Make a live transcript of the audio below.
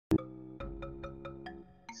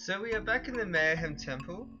So we are back in the Mayhem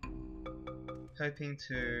Temple, hoping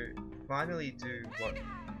to finally do what?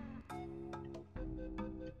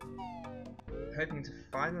 Hoping to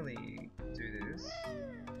finally do this.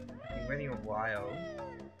 I've been waiting a while.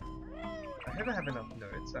 I hope I have enough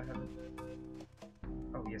notes. I haven't.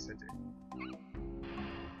 Oh yes, I do.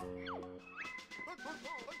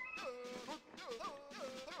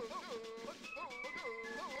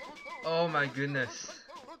 Oh my goodness.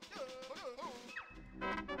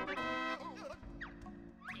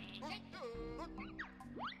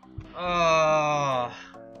 Oh,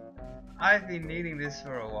 I've been needing this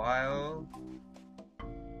for a while.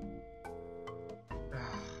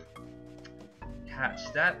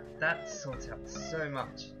 Catch, that sorts out so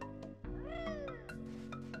much.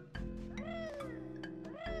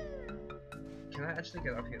 Can I actually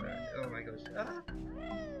get up here though? Oh my gosh. Ah.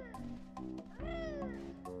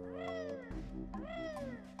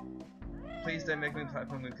 Please don't make me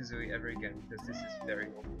platform with Kazooie ever again, because this is very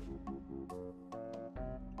awful.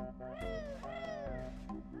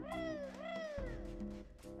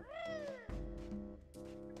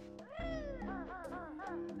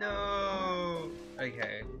 No.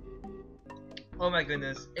 Okay. Oh my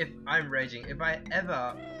goodness, if I'm raging, if I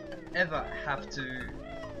ever have to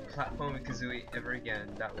platform with Kazooie ever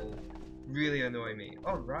again, that will really annoy me.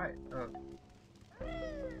 Oh right.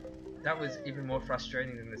 That was even more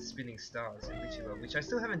frustrating than the spinning stars in Witchy which I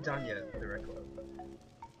still haven't done yet for the record.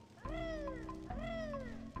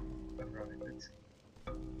 Alright, let's...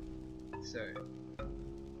 So...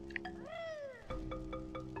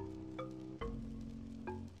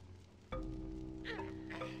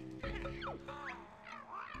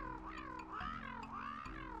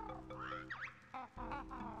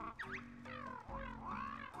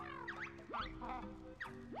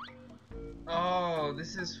 Oh,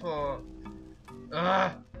 this is for...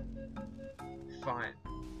 Ugh! Fine.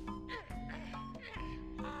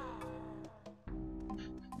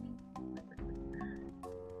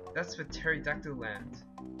 That's for Terrydactyland,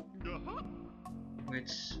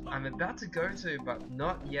 which I'm about to go to, but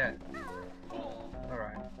not yet.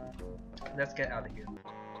 Alright, let's get out of here.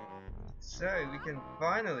 So, we can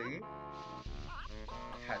finally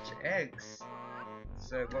hatch eggs.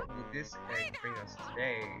 So, what will this egg bring us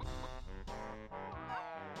today?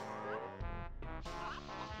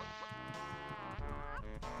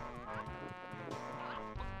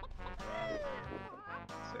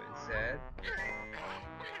 So it said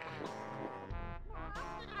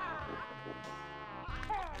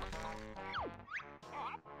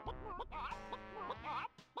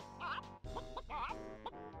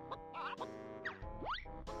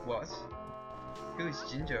what? Who is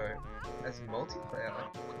Jinjo as multiplayer?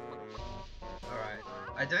 Alright,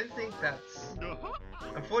 I don't think that's...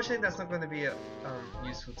 Unfortunately that's not going to be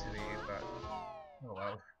useful to me, but oh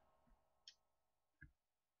well.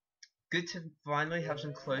 Good to finally have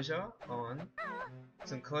some closure on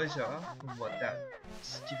what that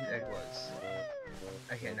stupid egg was.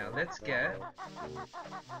 Okay, now let's get...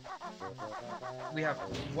 We have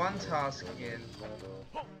one task in...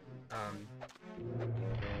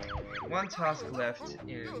 one task left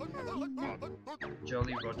in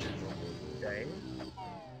Jolly Roger Bay.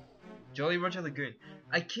 Jolly Roger Lagoon.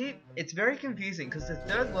 It's very confusing because the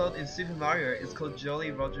third world in Super Mario is called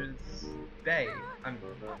Jolly Roger's Bay. I'm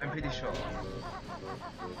pretty sure.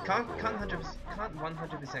 Can't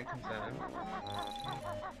 100% confirm.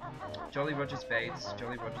 Jolly Roger's Bay. This is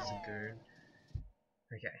Jolly Roger's Lagoon.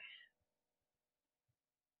 Okay.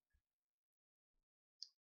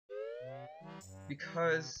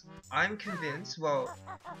 Because I'm convinced, well,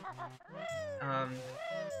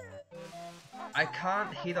 I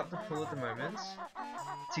can't heat up the pool at the moment.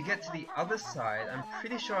 To get to the other side, I'm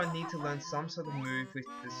pretty sure I need to learn some sort of move with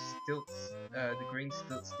the stilts, the green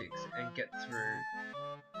stilt sticks, and get through.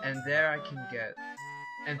 And there I can get,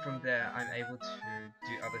 and from there I'm able to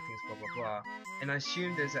do other things, blah blah blah. And I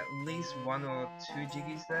assume there's at least 1 or 2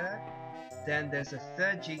 jiggies there. Then there's a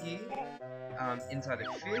third jiggy inside a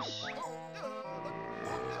fish.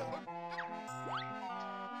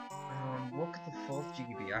 What could the 4th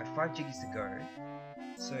jiggy be? I have 5 jiggies to go.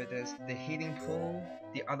 So there's the heating pool,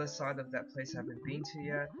 the other side of that place I haven't been to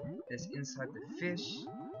yet. There's inside the fish,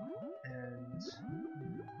 and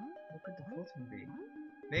what could the 4th one be?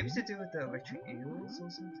 Maybe it's to do with the electric eels or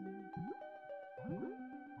something?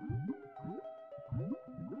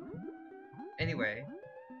 Anyway,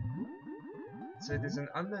 so there's an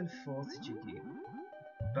unknown 4th jiggy,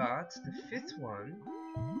 but the 5th one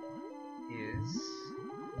is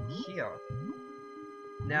here.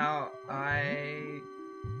 Now, I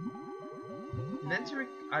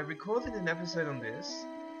recorded an episode on this,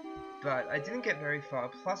 but I didn't get very far,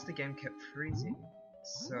 plus the game kept freezing.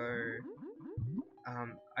 So,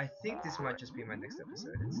 I think this might just be my next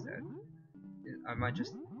episode instead. I might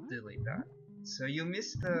just delete that. So you'll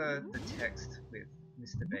miss the text with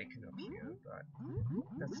Mr. Bacon up here, but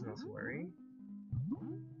that's not to worry.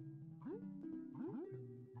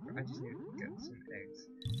 I just need to get some eggs.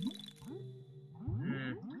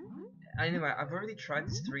 Anyway, I've already tried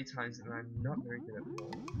this 3 times and I'm not very good at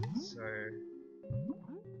all. So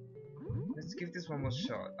let's give this one more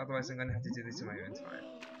shot, otherwise I'm gonna have to do this in my own time.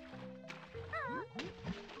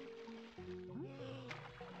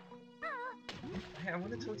 Hey, I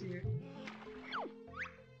want to talk to you.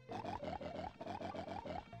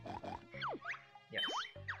 Yes.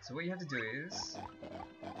 So what you have to do is...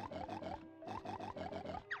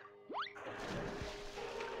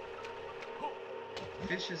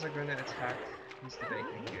 fishes are going to attack Mr.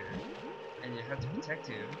 Bacon here, and you have to protect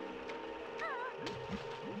him.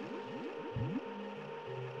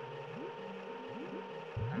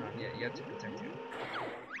 Yeah, you have to protect him.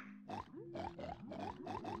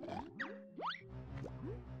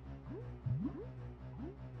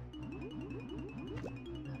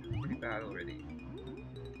 Pretty bad already.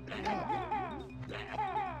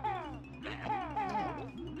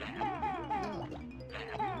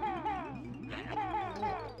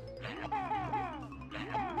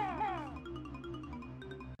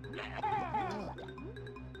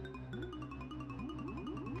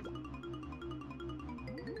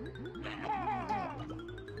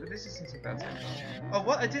 But this isn't so bad. Oh,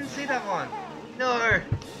 what? I didn't see that one! No!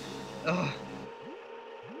 Oh.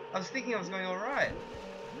 I was thinking I was going alright.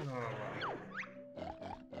 Oh, wow.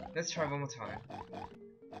 Let's try one more time.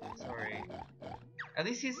 Sorry. At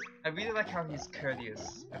least he's... I really like how he's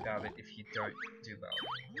courteous about it if you don't do well.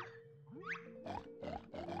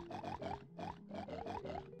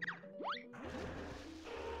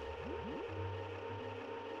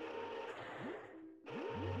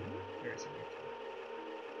 Where is he?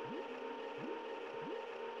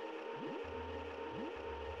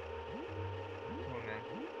 Come on, man.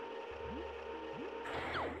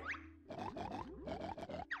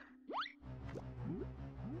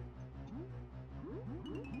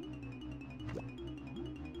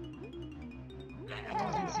 Oh,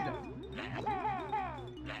 I didn't see that.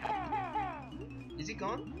 Is he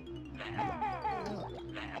gone? Oh my gosh.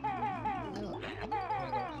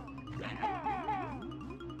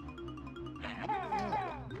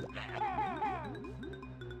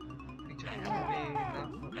 Picture for me, not there.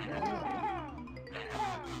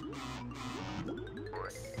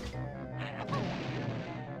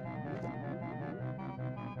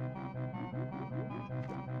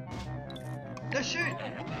 No, shoot!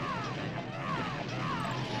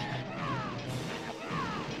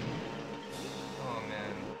 Oh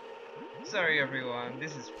man. Sorry everyone,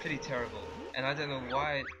 this is pretty terrible. And I don't know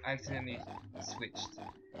why I accidentally switched.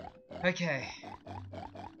 Okay.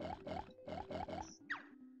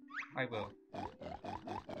 I will.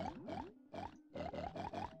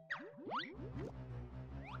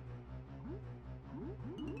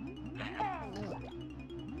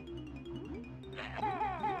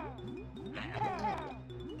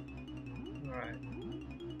 Alright.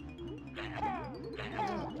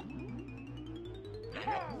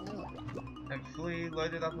 I'm fully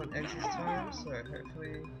loaded up on eggs this time, so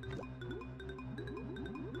hopefully...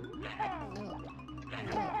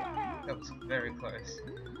 That was very close.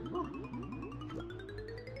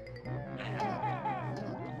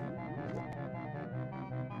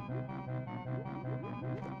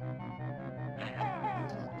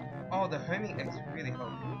 Oh, the homing eggs really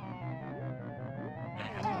help me.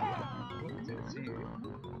 Didn't see you.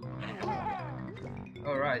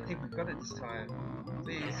 Alright, I think we've got it this time.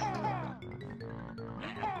 Please.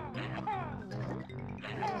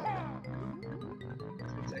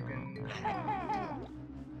 10 seconds.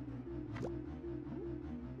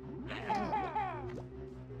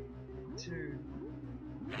 Two.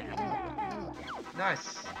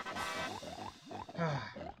 Nice.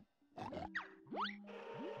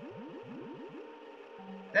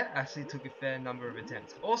 That actually took a fair number of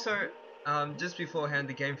attempts. Also, just beforehand,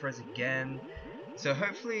 the game froze again. So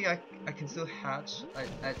hopefully I can still hatch.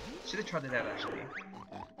 I should have tried it out actually.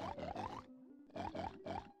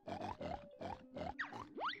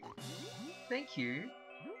 Thank you.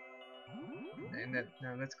 And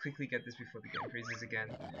now let's quickly get this before the game freezes again.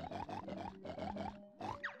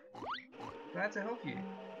 Glad to help you.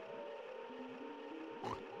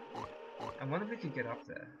 I wonder if we could get up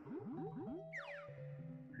there.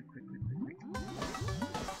 Quick.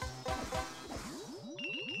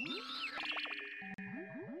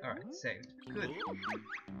 Alright, saved. Good.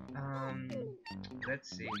 Let's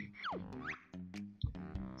see.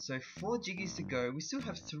 So 4 Jiggies to go. We still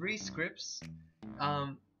have 3 scripts.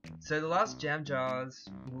 So the last jam jars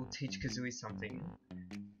will teach Kazooie something.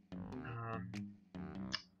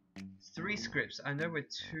 3 scripts. I know where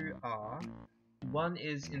 2 are. One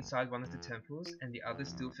is inside one of the temples, and the other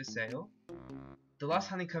still for sale. The last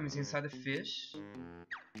honeycomb is inside a fish.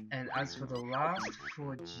 And as for the last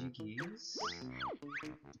 4 Jiggies...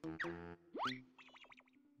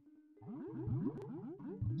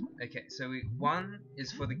 Okay, so 1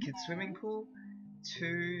 is for the kids' swimming pool,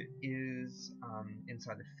 2 is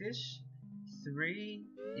inside the fish, 3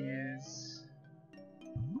 is...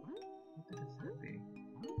 What could the third be?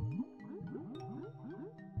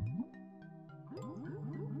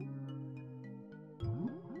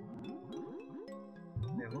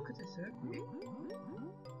 Yeah, what could the third be?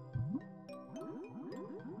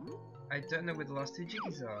 I don't know where the last 2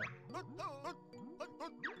 Jiggies are.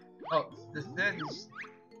 Oh, the third is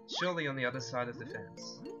surely on the other side of the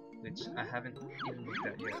fence, which I haven't even looked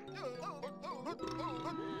at yet.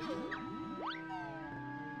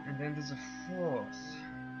 And then there's a 4th.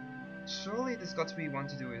 Surely there's got to be one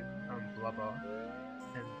to do with Blubber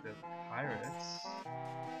and the pirates.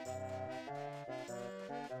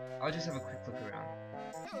 I'll just have a quick look around.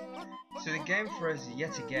 So the game froze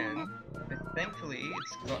yet again, but thankfully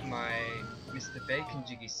it's got my Mr. Bacon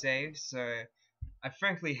Jiggy saved, so I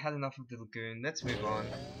frankly had enough of the lagoon. Let's move on.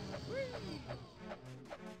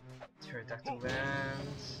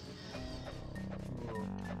 Terrydactyland.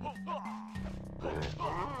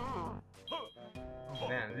 Oh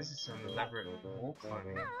man, this is some elaborate wall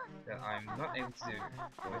climbing that I'm not able to do,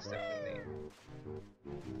 most definitely.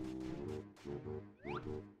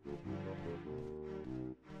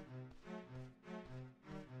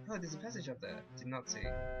 Oh, there's a passage up there. Did not see.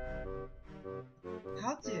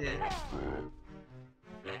 How did it?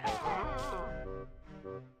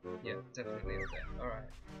 Yeah, definitely up there. Alright.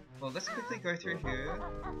 Well, let's quickly go through here.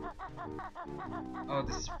 Oh,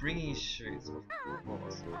 the springy shoots, of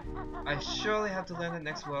course. I surely have to learn the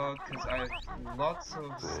next world because I have lots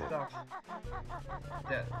of stuff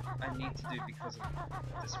that I need to do because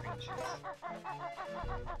of the springy shoots.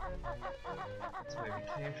 That's where we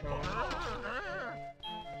came from.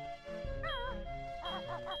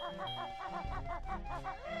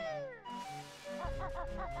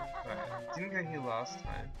 Right, didn't go here last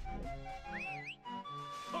time.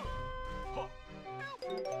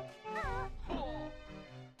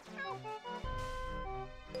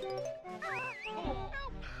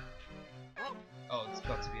 Oh, it's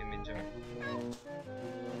got to be a Minjo.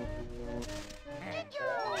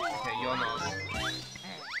 Okay, you're not.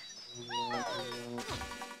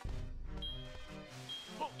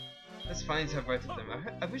 It's funny to have both of them.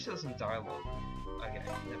 I wish there was some dialogue. Okay,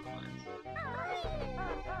 never mind.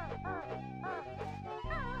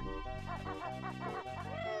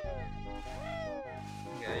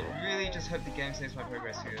 Yeah, I really just hope the game saves my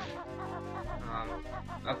progress here.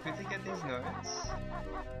 I'll quickly get these notes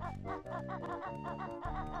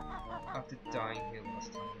after dying here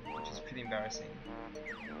last time, which is pretty embarrassing.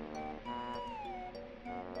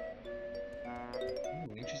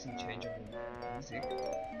 Ooh, interesting change of music.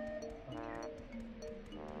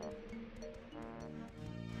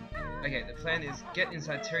 Okay, the plan is get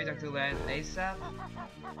inside Terrydactyland ASAP.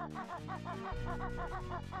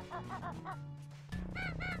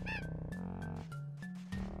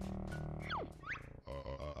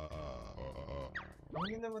 I don't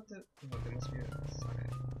even know what the... Oh, there must be a sign.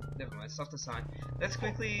 Never mind, it's off the sign.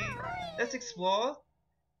 Let's explore,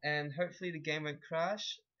 and hopefully the game won't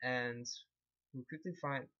crash, and we'll quickly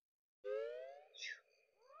find...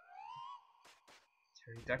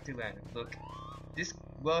 Terrydactyland. Look, this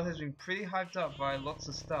world has been pretty hyped up by lots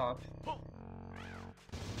of stuff.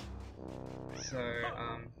 So,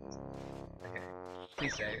 okay,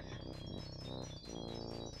 please save.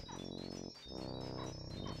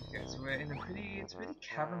 Okay, so we're in a pretty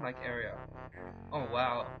cavern-like area. Oh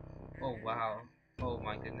wow, oh wow, oh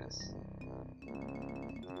my goodness.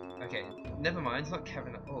 Okay, never mind, it's not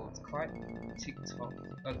cavern at all, it's quite tick-tock,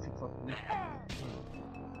 tick-tock.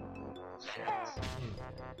 Shit.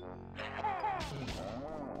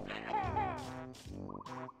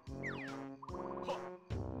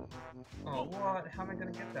 Oh, what? How am I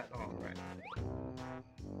gonna get that? Oh, right.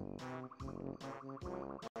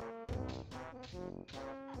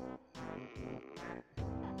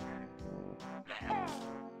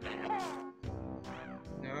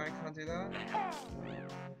 No, I can't do that.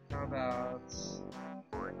 How about...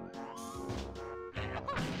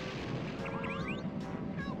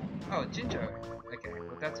 Oh, Jinjo! Okay,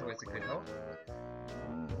 well that's always a good help.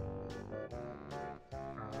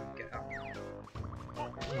 Get up.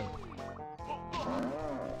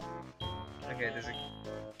 Okay, there's a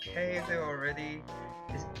cave there already.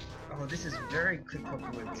 Oh, this is very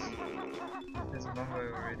click-clop woods. There's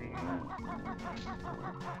Mumbo already.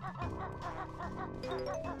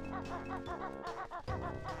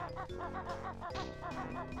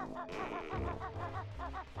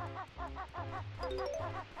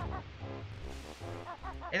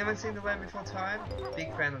 Anyone seen The Land Before Time?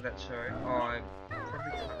 Big fan of that show. Oh, I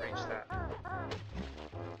probably can't reach that.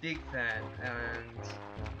 Big fan, and...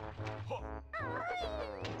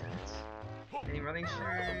 Any running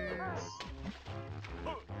shoes?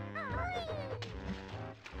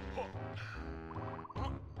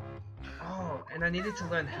 Oh, and I needed to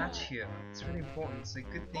learn Hatch here. It's really important, so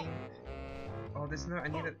good thing... Oh, there's no... I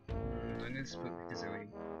need to split with Kazooie.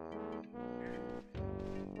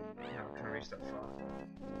 No, I can't reach that far.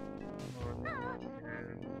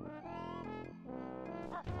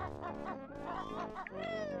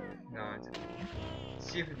 No, I didn't.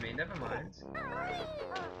 Stupid me, never mind.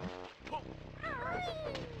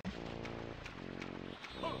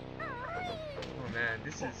 Oh man,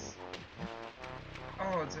 this is...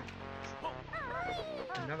 Oh, it's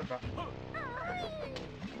another button.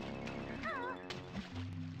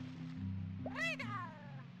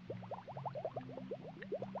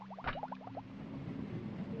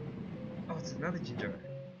 Oh, it's another ginger.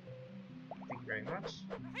 Thank you very much.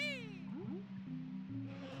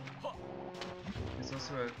 There's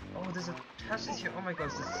also a... Oh, there's a patches here. Oh my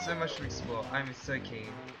gosh, there's so much to explore. I'm so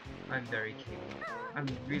keen. I'm very keen. I'm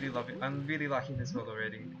really liking this world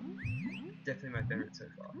already. Definitely my favorite so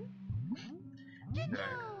far. No.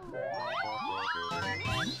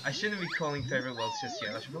 I shouldn't be calling favorite worlds just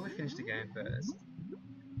yet. I should probably finish the game first.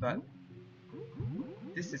 But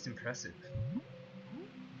this is impressive.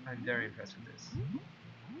 I'm very impressed with this.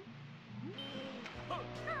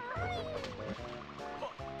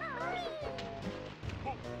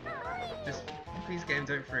 Just please game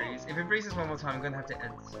don't freeze. If it freezes one more time I'm gonna have to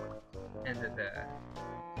end it there.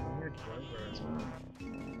 I need a Grover as well.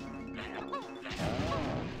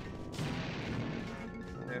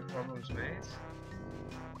 No problems made.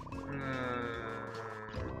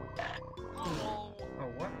 Oh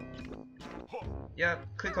what? Yep,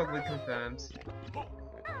 click ugly confirmed.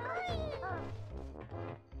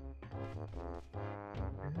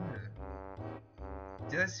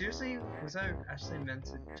 Did I seriously? Was I actually meant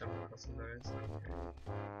to jump across those? Okay.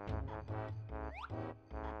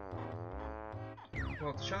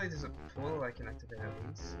 Well, surely there's a portal I can activate at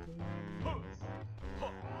least.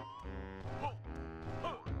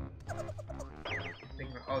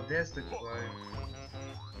 Oh, there's the glow.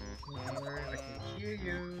 I can hear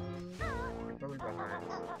you. You're probably behind.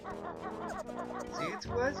 See, it's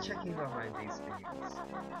worth checking behind these things.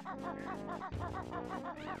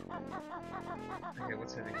 Okay,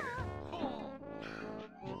 what's over here?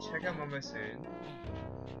 We'll check out Momo soon.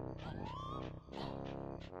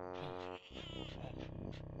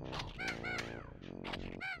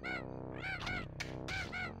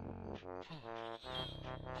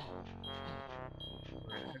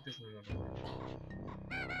 Alright, I hope there's another one.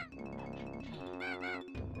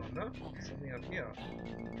 Oh no, something up here.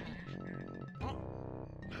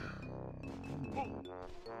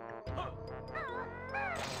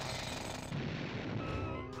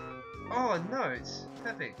 Oh, a note!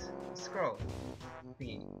 Perfect. Scroll.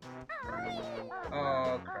 Thingy.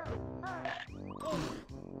 Oh crap.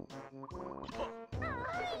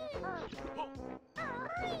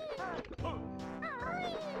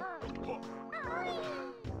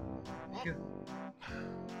 Phew.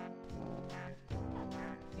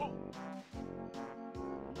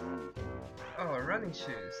 Oh, running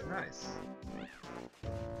shoes. Nice.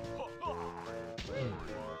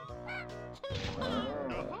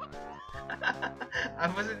 I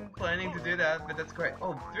wasn't planning to do that, but that's great.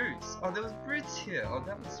 Oh, boots. Oh, there was boots here. Oh,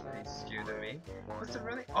 that was really stupid of me. What's the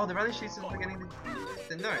running? Oh, the running shoes is for getting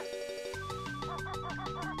the note.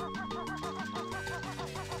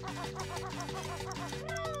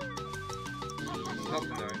 Not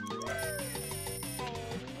the note.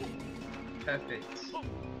 Perfect.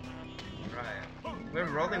 Right. We're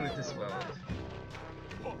rolling with this world.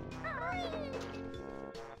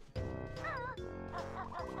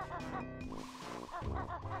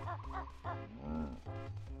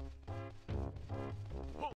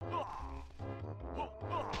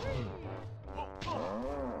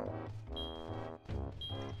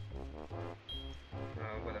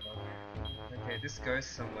 Whatever. Okay, this goes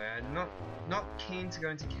somewhere. Not keen to go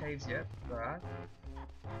into caves yet, but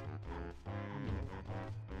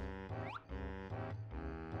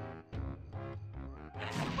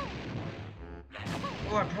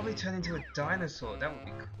Oh, I'd probably turn into a dinosaur. That would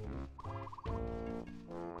be cool.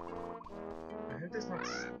 I hope there's not...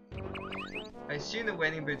 I assume the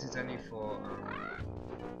wading boots is only for...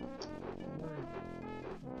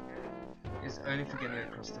 is only for getting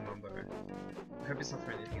across the Mumbo. I hope it's not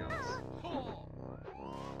for anything else. Oh,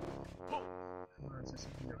 is there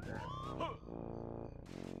something up there?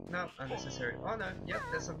 No, unnecessary. Oh no, yep,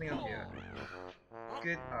 there's something up here.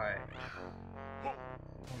 Good eye. Oh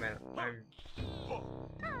man,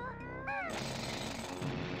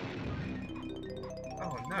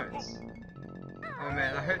 oh notes. Oh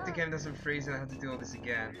man, I hope the game doesn't freeze and I have to do all this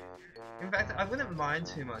again. In fact, I wouldn't mind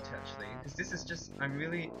too much actually, because this is just,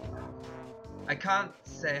 I can't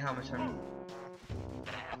say how much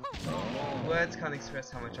words can't express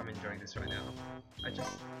how much I'm enjoying this right now.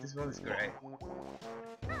 This world is great.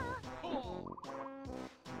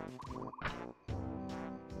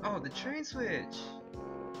 Oh, the train switch!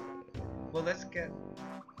 Well, let's get...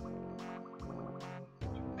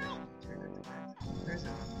 Where is it?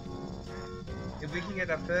 If we can get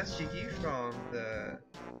our first Jiggy from the...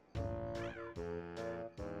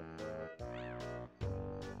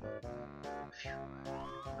 Phew.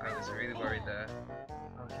 I was really worried there.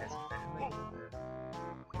 Okay, so definitely...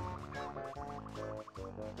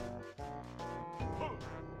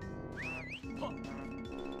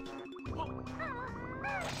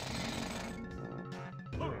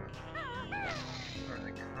 Alright,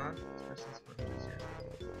 I can't press this button just yet.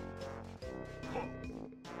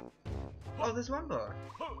 Oh, there's one bar!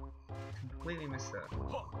 Completely missed that.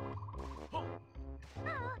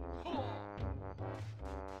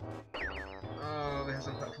 Oh, we have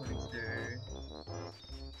some platforming to do.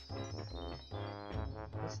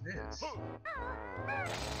 What's this?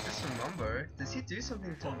 This from Wombo. Does he do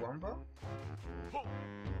something to Wombo? Oh,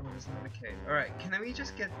 there's another cave. Alright, can we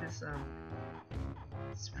just get this,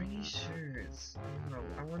 springy shoes?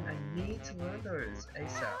 Oh, I need to learn those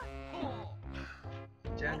ASAP.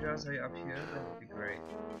 Jandras, are you up here? That would be great.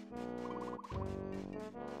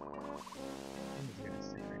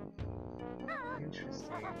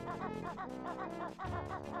 Interesting.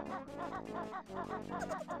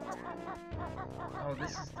 Oh,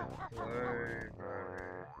 this is the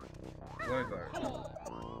Globo.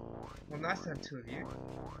 Well, nice to have two of you.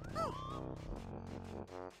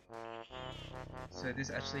 So this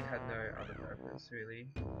actually had no other purpose, really.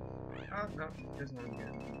 Oh, no, there's one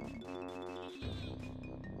here.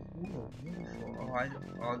 Ooh, beautiful.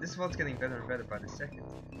 Oh, this world's getting better and better by the second.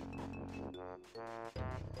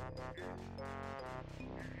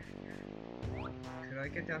 Could I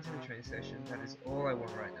get down to the train station? That is all I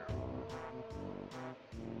want right now.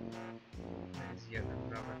 That is yet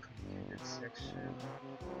another complicated section.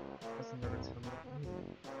 That's another tunnel.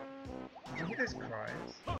 Did you hear those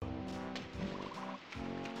cries? Oh,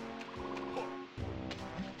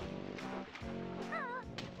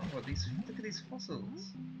 look at these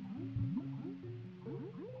fossils.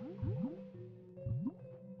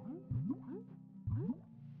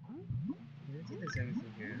 I don't think there's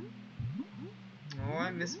anything here. Oh,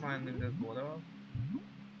 I miss my unlimited water.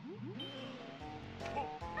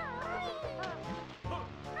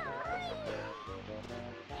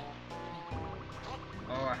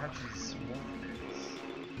 Oh, I have these small things.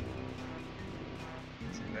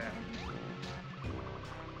 What's in there?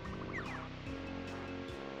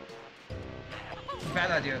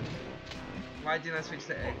 Bad idea. Why didn't I switch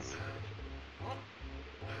to eggs?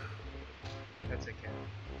 That's okay.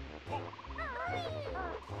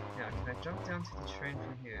 Now, can I jump down to the train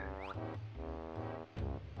from here?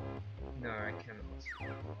 No, I cannot.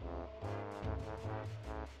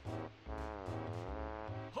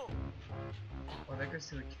 Oh, that goes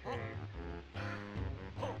to the cave.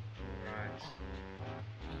 Right.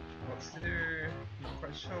 What's to do? Not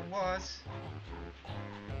quite sure what.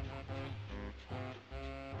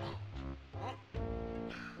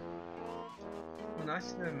 Well, nice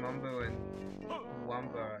to know Mumbo and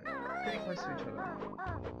Wombo are pretty close to each other.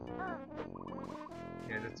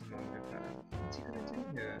 Yeah, that's a Mumbo pad. What's he gonna do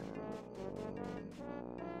here?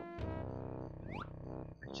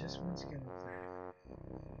 I just want to get up there.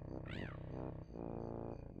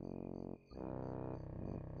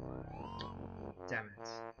 Damn it.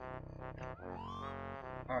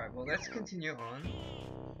 Alright, well let's continue on.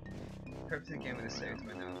 Hope the game would have saved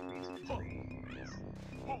by now, please.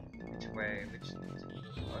 Which way?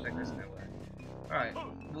 Oh, that goes nowhere. Alright,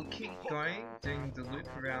 we'll keep going, doing the loop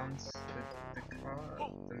around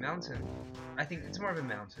the mountain. I think it's more of a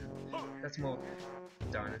mountain. That's more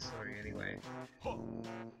dinosaur-y anyway.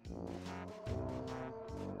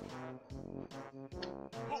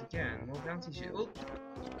 Once again, more bounty shit. Oop!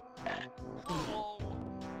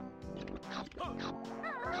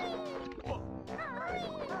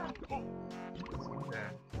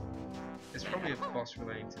 There. There's probably a boss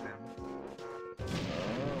relating to them.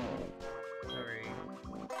 Sorry.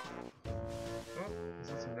 Oh, there's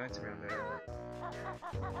lots of notes around there.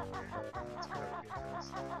 Let's go up here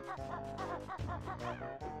first.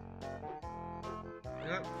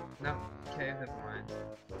 Nope, no, okay, never mind.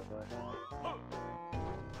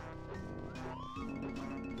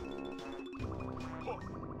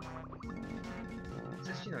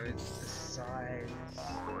 Just, you know, it's the size.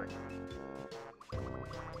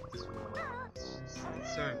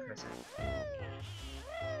 It's so impressive.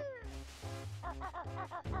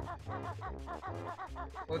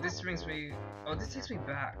 Oh, this brings me. Oh, this takes me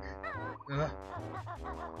back. Ugh.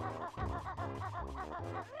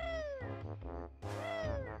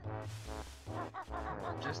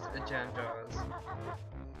 Oh, just a jam jars.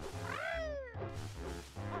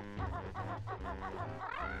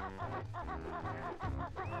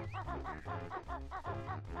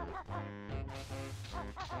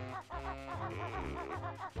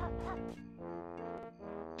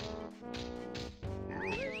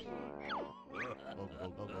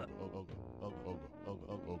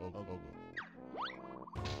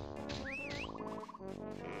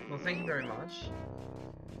 Well, thank you very much.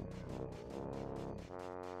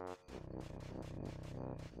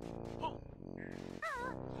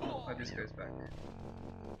 Oh, this goes back.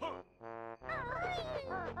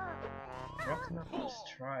 Rock Knuckles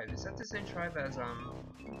tribe. Is that the same tribe as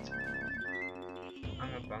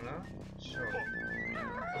Angabanga? Sure.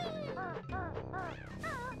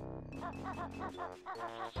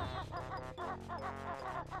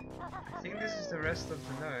 I think this is the rest of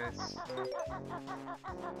the notes.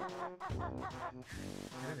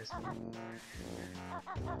 Yeah, this one.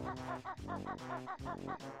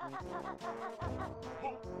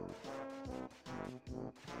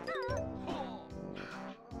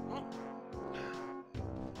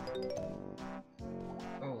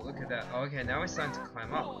 Oh, look at that. Oh, okay, now it's time to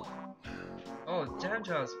climb up. Oh, jam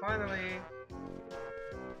jars, finally!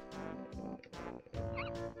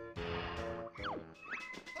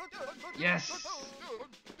 Yes!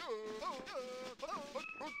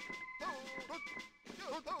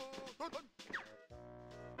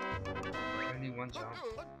 Only one jump.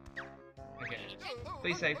 Okay.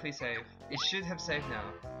 Please save, please save. It should have saved now.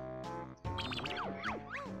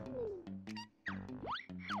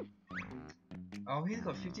 Oh, he's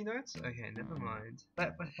got 50 notes? Okay, never mind.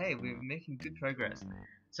 But hey, we're making good progress.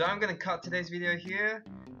 So I'm gonna cut today's video here.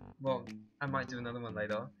 Well, I might do another one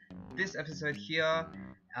later. This episode here,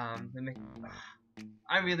 I'm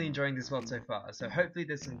really enjoying this world so far. So hopefully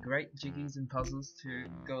there's some great jiggies and puzzles to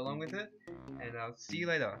go along with it. And I'll see you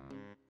later.